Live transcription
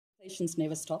Expectations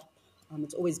never stop.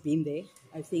 It's always been there.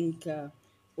 I think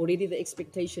already the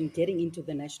expectation getting into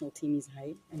the national team is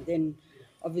high. And then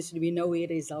obviously we know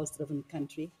we're a results-driven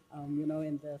country,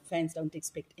 and the fans don't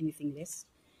expect anything less.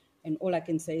 And all I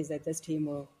can say is that this team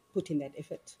will put in that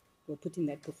effort, will put in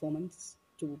that performance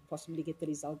to possibly get the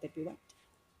result that we want.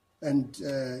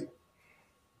 And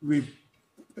we're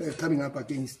coming up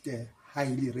against the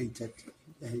highly rated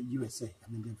USA.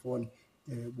 I mean, they've won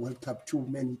the World Cup too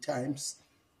many times.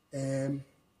 When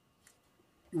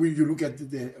you look at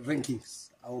the rankings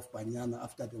of Banyana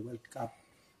after the World Cup,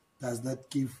 does that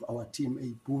give our team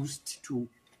a boost to,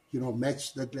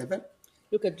 match that level?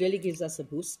 Look, it really gives us a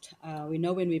boost. We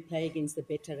know when we play against the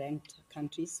better ranked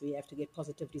countries, we have to get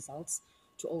positive results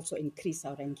to also increase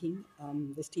our ranking.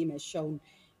 This team has shown,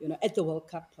 at the World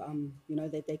Cup,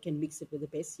 that they can mix it with the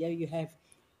best. Yeah, you have,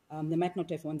 they might not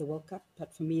have won the World Cup,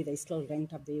 but for me, they still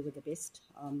ranked up there with the best.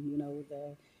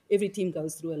 Every team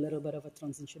goes through a little bit of a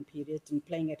transition period and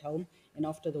playing at home. And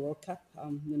after the World Cup,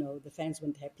 the fans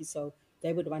weren't happy. So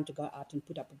they would want to go out and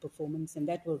put up a performance. And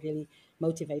that will really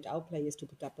motivate our players to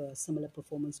put up a similar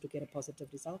performance to get a positive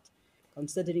result.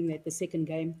 Considering that the second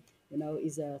game,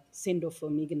 is a send-off for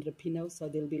Megan Rapinoe. So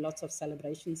there'll be lots of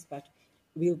celebrations, but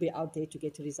we'll be out there to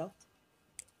get a result.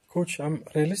 Coach,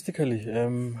 realistically,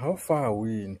 how far are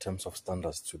we in terms of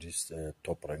standards to these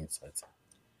top-ranked sides?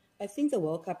 I think the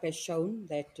World Cup has shown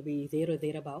that we're there or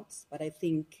thereabouts, but I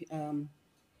think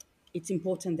it's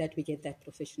important that we get that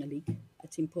professional league.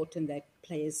 It's important that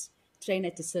players train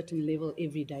at a certain level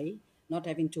every day, not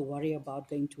having to worry about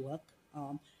going to work,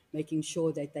 making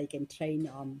sure that they can train,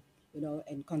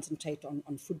 and concentrate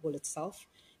on football itself.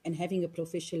 And having a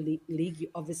professional league, you're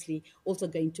obviously also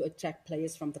going to attract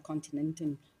players from the continent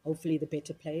and hopefully the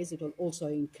better players. It will also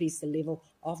increase the level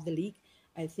of the league.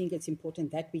 I think it's important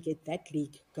that we get that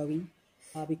league going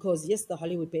because, yes, the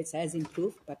Hollywood Bets has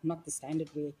improved, but not the standard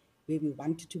where we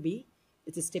want it to be.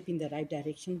 It's a step in the right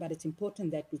direction, but it's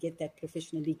important that we get that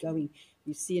professional league going.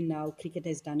 We've seen now cricket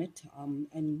has done it,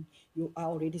 and I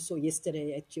already saw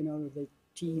yesterday at, the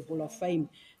G Hall of Fame,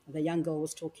 the young girl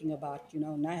was talking about,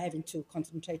 now having to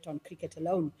concentrate on cricket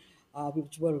alone,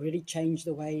 which will really change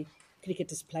the way cricket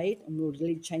is played and will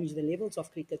really change the levels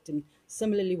of cricket. And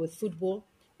similarly with football,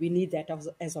 we need that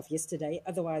as of yesterday.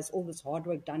 Otherwise, all this hard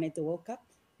work done at the World Cup,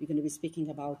 we're going to be speaking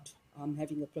about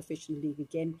having a professional league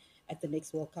again at the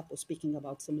next World Cup or speaking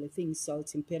about similar things. So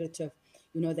it's imperative,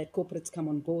 that corporates come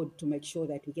on board to make sure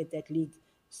that we get that league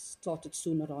started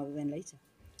sooner rather than later.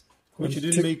 Coach, you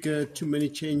didn't make too many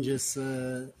changes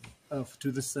to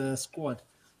this squad.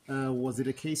 Was it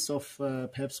a case of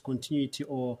perhaps continuity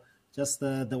or just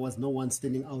there was no one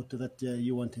standing out that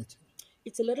you wanted?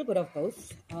 It's a little bit of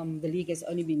both. The league has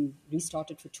only been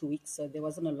restarted for 2 weeks, so there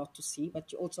wasn't a lot to see.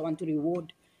 But you also want to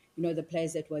reward, the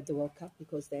players that were at the World Cup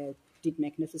because they did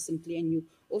magnificently. And you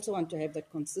also want to have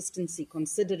that consistency,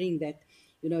 considering that,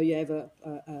 you have a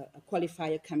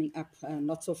qualifier coming up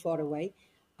not so far away.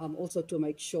 Also to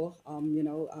make sure,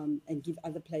 and give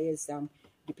other players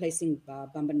replacing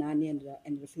Bambanani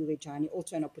and Refiwe Jani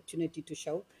also an opportunity to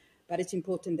show. But it's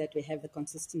important that we have the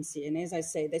consistency. And as I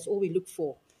say, that's all we look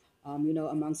for.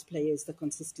 Amongst players, the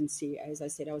consistency. As I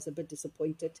said, I was a bit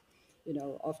disappointed,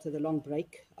 after the long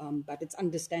break. But it's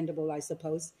understandable, I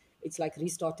suppose. It's like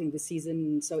restarting the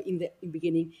season. So in the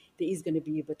beginning, there is going to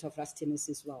be a bit of rustiness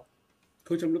as well.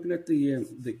 Coach, I'm looking at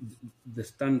the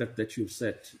standard that you've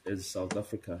set as South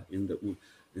Africa in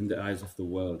the eyes of the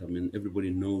world. I mean, everybody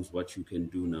knows what you can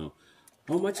do now.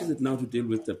 How much is it now to deal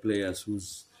with the players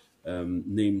whose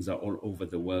names are all over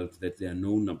the world, that they are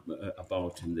known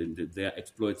about, and their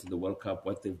exploits in the World Cup,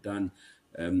 what they've done?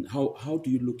 How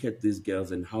do you look at these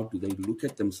girls, and how do they look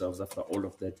at themselves after all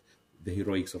of that, the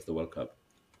heroics of the World Cup?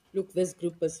 Look, this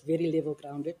group is very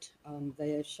level-grounded.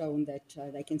 They have shown that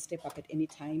they can step up at any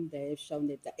time. They have shown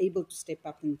that they're able to step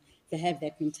up and they have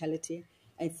that mentality.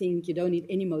 I think you don't need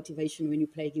any motivation when you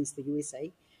play against the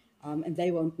USA, and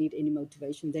they won't need any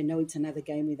motivation. They know it's another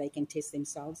game where they can test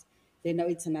themselves. They know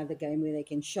it's another game where they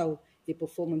can show their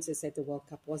performances at the World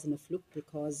Cup wasn't a fluke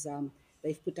because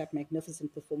they've put up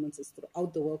magnificent performances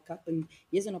throughout the World Cup. And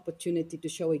here's an opportunity to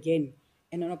show again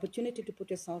and an opportunity to put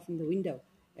yourself in the window.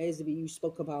 As you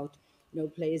spoke about,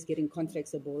 players getting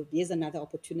contracts aboard. Here's another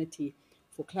opportunity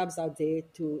for clubs out there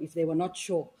to, if they were not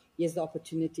sure, here's the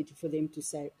opportunity for them to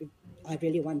say, I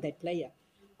really want that player.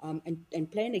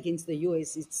 And playing against the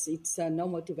US, it's no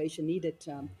motivation needed.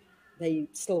 They're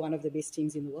still one of the best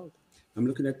teams in the world. I'm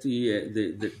looking at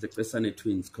the Klesane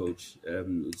twins, Coach.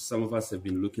 Some of us have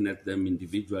been looking at them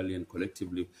individually and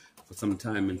collectively for some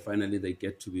time, and finally they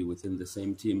get to be within the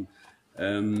same team.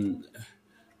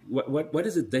 What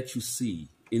is it that you see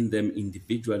in them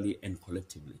individually and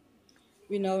collectively?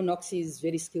 We know Noxie is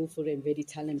very skillful and very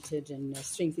talented, and her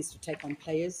strength is to take on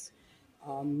players.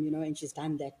 And she's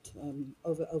done that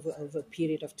over a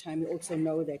period of time. We also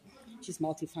know that she's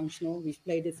multifunctional. We've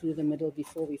played her through the middle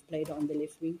before. We've played her on the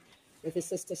left wing. With her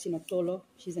sister, Sinotolo,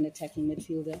 she's an attacking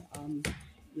midfielder.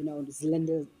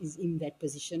 Zelinda is in that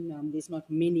position. There's not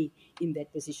many in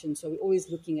that position. So we're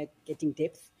always looking at getting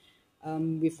depth.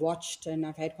 We've watched and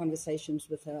I've had conversations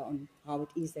with her on how it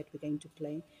is that we're going to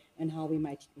play and how we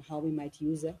might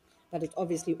use her. But it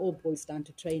obviously all boils down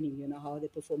to training, how they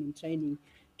perform in training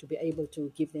to be able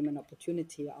to give them an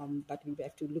opportunity. But we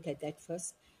have to look at that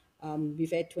first.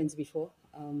 We've had twins before,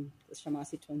 the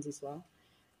Shamasi twins as well.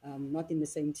 Not in the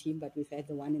same team, but we've had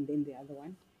the one and then the other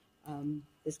one.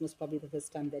 This was probably the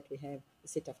first time that we have a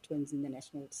set of twins in the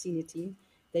national senior team.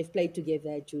 They've played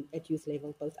together at youth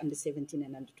level, both under 17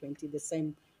 and under 20, the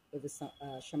same with the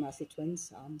Shamasi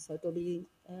twins. So it'll be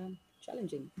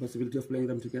challenging. Possibility of playing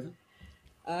them together?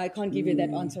 I can't give you that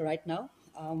answer right now.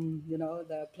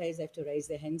 The players have to raise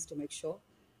their hands to make sure,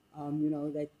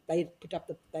 that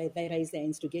they raise their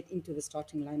hands to get into the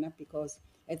starting lineup, because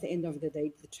at the end of the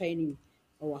day, the training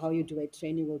or how you do a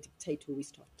training will dictate who we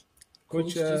start.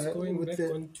 Coach, just going back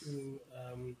on to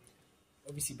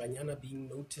obviously Banyana being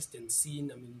noticed and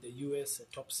seen. I mean, the US,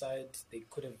 top side, they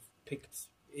could have picked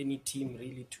any team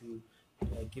really to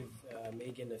give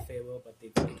Megan a farewell, but they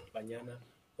picked Banyana.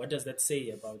 What does that say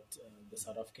about the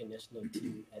South African national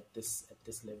team at this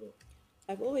level?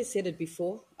 I've always said it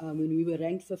before. When we were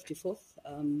ranked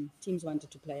 54th, teams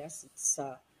wanted to play us. It's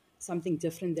something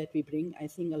different that we bring. I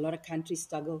think a lot of countries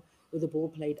struggle with the ball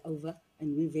played over,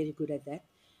 and we're very good at that.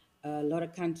 A lot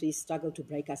of countries struggle to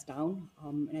break us down.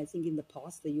 And I think in the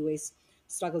past, the US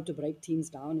struggled to break teams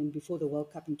down. And before the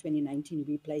World Cup in 2019,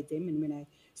 we played them. And when I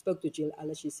spoke to Desiree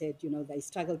Ellis, she said, they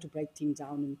struggled to break teams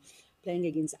down. And playing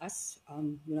against us,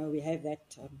 we have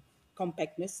that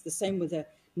compactness. The same with the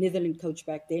Netherlands coach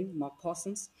back then, Mark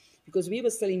Parsons, because we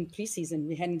were still in preseason.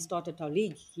 We hadn't started our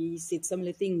league. He said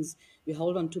similar things. We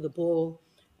hold on to the ball.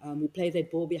 We play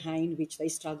that ball behind, which they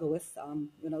struggle with.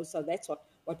 So that's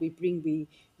what we bring.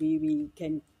 We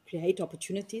can create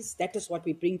opportunities. That is what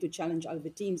we bring to challenge other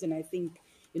teams. And I think,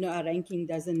 our ranking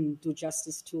doesn't do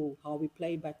justice to how we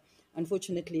play. But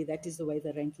unfortunately, that is the way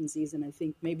the rankings is. And I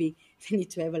think maybe we need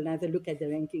to have another look at the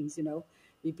rankings.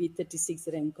 We beat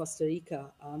 36th ranked Costa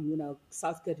Rica.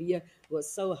 South Korea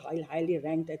was so highly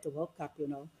ranked at the World Cup,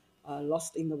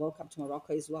 lost in the World Cup to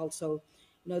Morocco as well. So,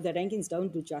 the rankings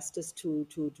don't do justice to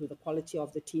the quality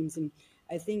of the teams. And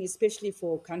I think especially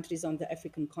for countries on the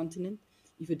African continent,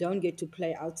 if you don't get to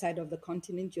play outside of the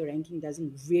continent, your ranking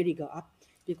doesn't really go up,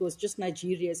 because just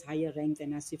Nigeria is higher ranked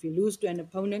than us. If you lose to an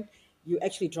opponent, you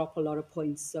actually drop a lot of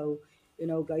points. So,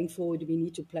 going forward, we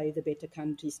need to play the better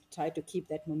countries to try to keep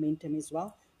that momentum as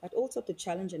well, but also to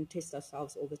challenge and test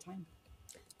ourselves all the time.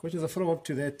 Coach, as a follow-up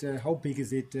to that, how big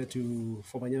is it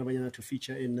for Banyana Banyana to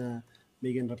feature in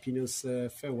Megan Rapinoe's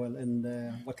farewell, and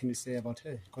what can you say about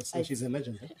her? Because she's a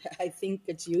legend. Huh? I think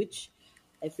it's huge.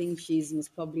 I think she's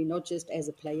most probably not just as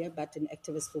a player, but an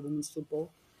activist for women's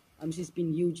football. She's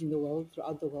been huge in the world,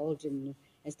 throughout the world, and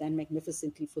has done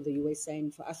magnificently for the USA.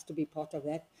 And for us to be part of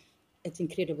that, it's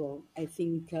incredible. I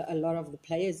think a lot of the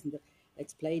players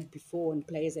that's played before and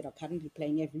players that are currently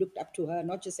playing have looked up to her,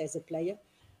 not just as a player,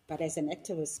 but as an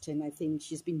activist. And I think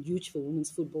she's been huge for women's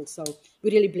football. So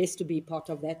we're really blessed to be part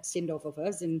of that send-off of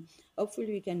hers. And hopefully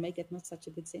we can make it not such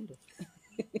a big send-off.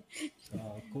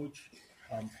 Coach,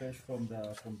 fresh from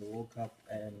the World Cup,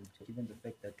 and given the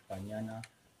fact that Banyana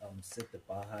set the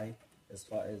bar high as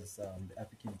far as the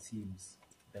African teams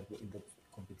that were in the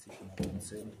competition are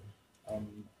concerned,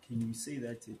 can you say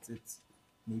that it's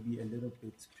maybe a little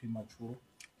bit premature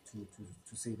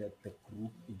to say that the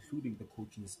group, including the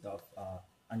coaching staff, are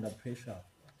under pressure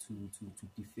to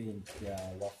defend their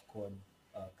WAFCON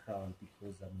crown,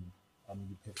 because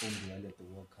you performed well at the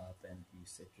World Cup and you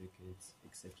set records,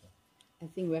 etc.? I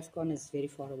think WAFCON is very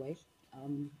far away.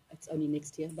 It's only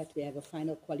next year, but we have a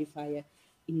final qualifier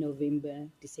in November,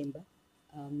 December.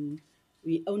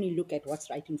 We only look at what's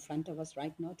right in front of us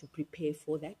right now to prepare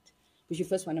for that, because you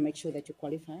first want to make sure that you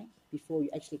qualify before you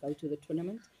actually go to the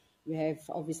tournament. We have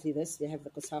obviously we have the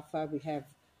COSAFA, we have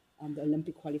the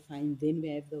Olympic qualifying, then we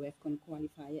have the WAFCON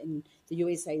qualifier, and the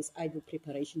USA is idle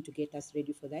preparation to get us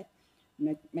ready for that.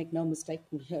 Make no mistake,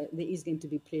 there is going to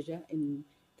be pleasure in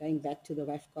going back to the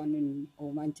WAFCON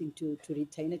or wanting to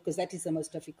retain it, because that is the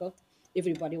most difficult.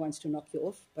 Everybody wants to knock you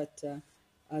off, but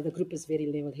the group is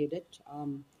very level-headed.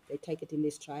 They take it in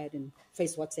their stride and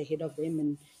face what's ahead of them,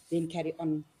 and then carry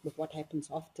on with what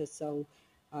happens after. So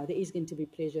there is going to be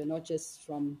pleasure, not just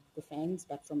from the fans,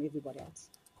 but from everybody else.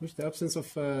 Coach, the absence of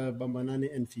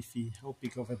Bambanani and Fifi, how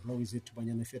big of a blow is it to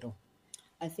Banyana if at all?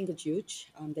 I think it's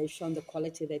huge. They've shown the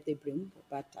quality that they bring,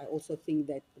 but I also think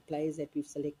that the players that we've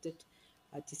selected,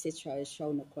 Tisetra has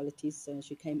shown the qualities.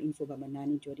 She came in for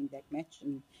Bamanani during that match,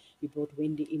 and we brought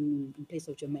Wendy in place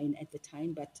of Jermaine at the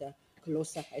time. But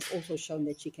Kolosa has also shown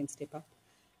that she can step up.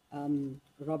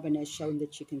 Robin has shown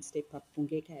that she can step up.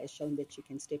 Pungeka has shown that she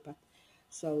can step up.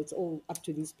 So it's all up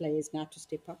to these players now to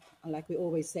step up. Like we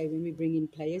always say, when we bring in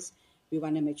players, we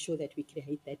want to make sure that we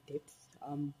create that depth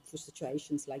for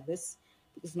situations like this.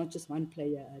 Because not just one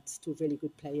player, it's two really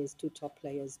good players, two top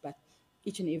players, but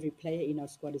each and every player in our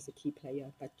squad is a key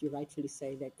player. But you rightfully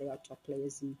say that they are top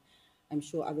players, and I'm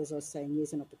sure others are saying,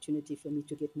 here's an opportunity for me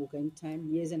to get more game time.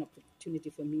 Here's an opportunity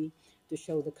for me to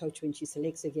show the coach when she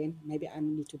selects again. Maybe I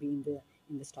need to be in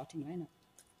the starting lineup.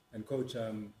 And coach,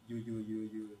 I'm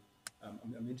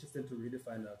interested to really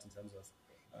find out in terms of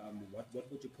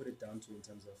what would you put it down to in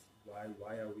terms of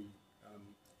why are we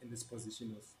in this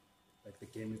position of like the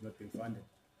game has not been funded.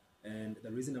 And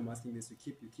the reason I'm asking this, you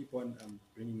keep on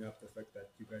bringing up the fact that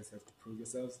you guys have to prove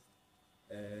yourselves.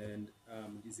 And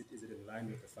is it in line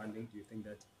with the funding? Do you think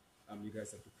that you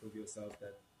guys have to prove yourself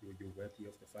that you're worthy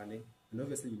of the funding? And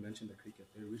obviously, you mentioned the cricket;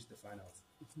 they reached the finals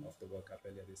of the World Cup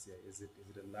earlier this year. Is it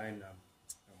in line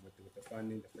with the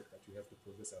funding? The fact that you have to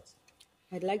prove yourselves.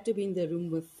 I'd like to be in the room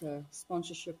with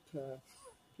sponsorship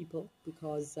people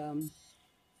because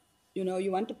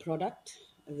you want a product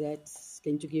that's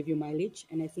going to give you mileage,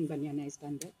 and I think Banyana has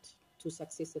done that. 2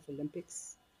 successive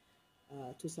Olympics,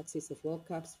 2 successive World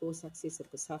Cups, 4 successive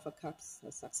COSAFA Cups,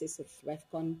 a successive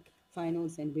WAFCON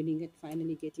finals, and winning it,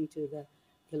 finally getting to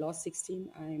the last 16.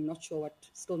 I'm not sure what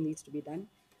still needs to be done.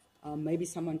 Maybe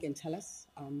someone can tell us,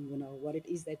 what it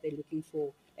is that they're looking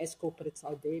for as corporates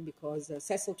out there, because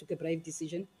Cecil took a brave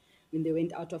decision when they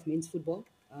went out of men's football.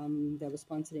 They were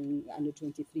sponsoring the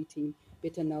under-23 team,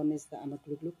 better known as the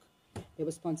Amaglugluc. They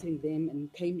were sponsoring them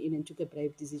and came in and took a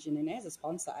brave decision. And as a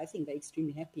sponsor, I think they're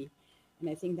extremely happy. And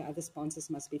I think the other sponsors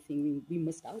must be thinking, we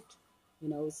missed out.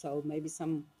 So maybe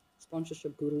some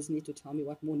sponsorship gurus need to tell me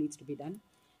what more needs to be done,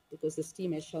 because this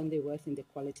team has shown their worth and their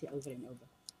quality over and over.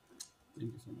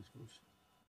 Thank you so much, Coach.